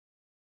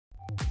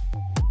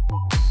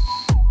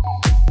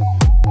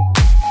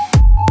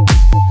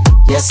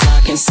Yes,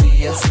 I can see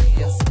you.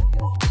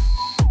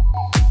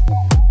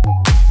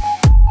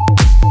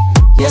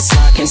 Yes,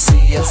 I can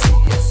see you.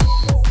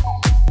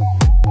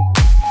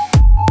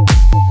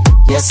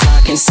 Yes,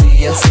 I can see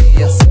you.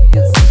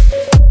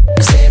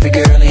 'Cause every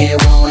girl here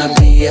wanna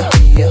be you.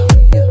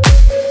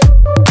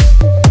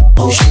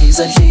 Oh, she's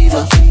a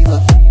diva.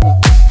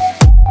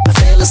 I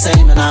feel the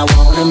same and I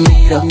wanna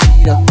meet her.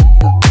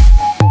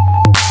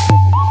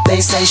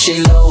 They say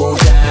she low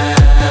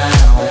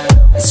down,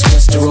 it's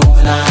just a rumor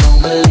and I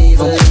don't believe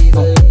them.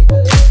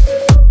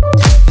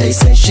 They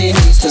say she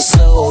needs to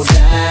slow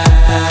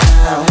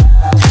down,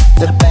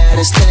 the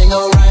baddest thing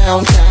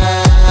around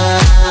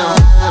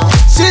town.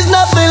 She's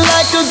nothing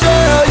like a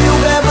girl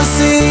you've ever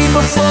seen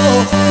before,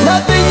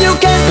 nothing you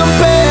can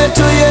compare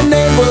to your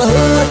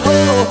neighborhood.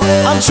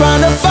 I'm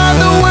trying to find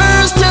the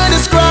words to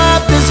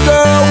describe this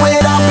girl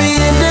without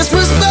being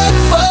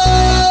disrespectful.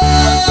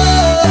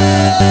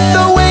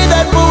 The way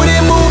that booty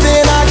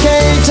moving, I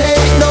can't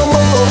take no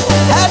more.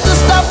 Had to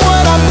stop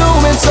what I'm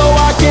doing so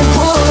I can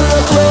pull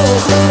her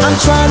close. I'm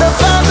trying to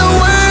find the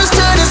words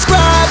to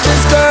describe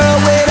this girl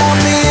without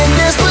being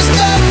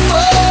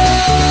disrespectful.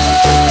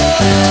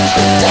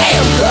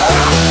 Damn girl,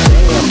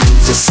 damn,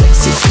 you's a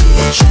sexy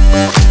bitch,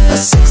 a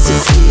sexy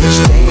bitch.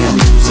 Damn,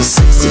 you's a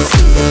sexy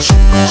bitch.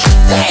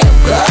 Damn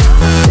girl,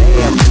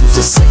 damn, you's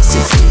a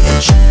sexy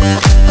bitch,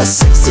 a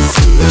sexy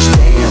bitch.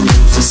 Damn,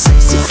 you's a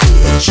sexy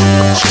bitch.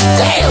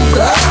 Damn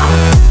girl.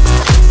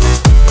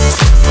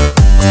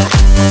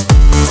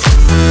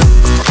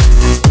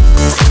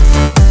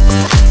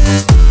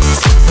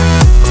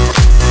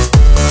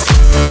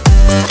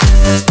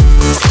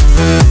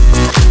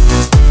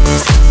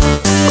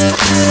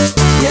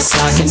 Yes,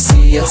 I can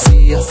see you.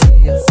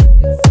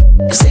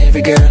 'Cause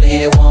every girl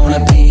here wanna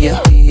be you.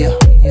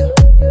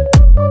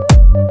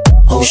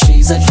 Oh,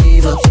 she's a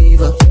diva.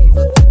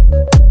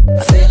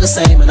 I feel the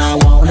same and I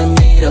wanna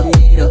meet her.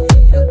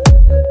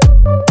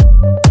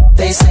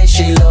 They say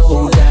she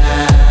low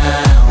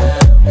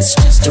down, it's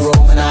just a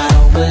rumor and I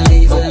don't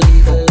believe her.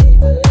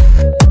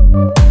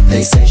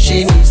 They say she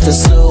needs to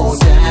slow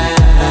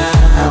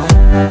down,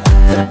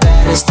 the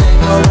baddest thing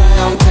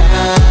around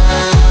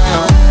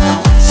town.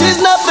 She's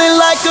nothing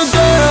like a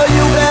girl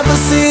you've ever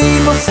seen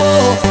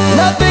before,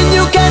 nothing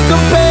you can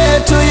compare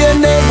to your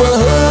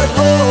neighborhood.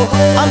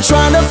 I'm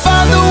trying to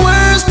find the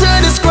words to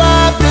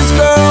describe this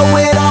girl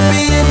without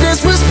being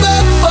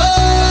disrespectful.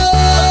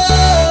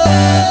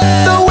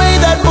 The way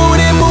that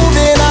booty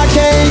moving, I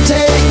can't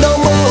take no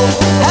more.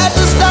 Had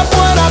to stop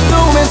what I'm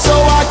doing so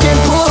I can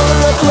pull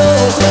her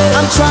close.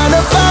 I'm trying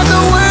to find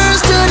the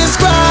words to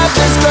describe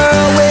this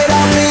girl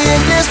without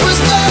being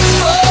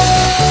disrespectful.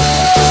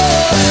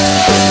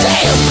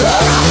 Damn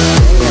girl,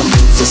 damn,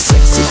 you's a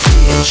sexy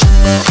bitch,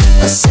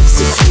 a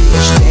sexy bitch.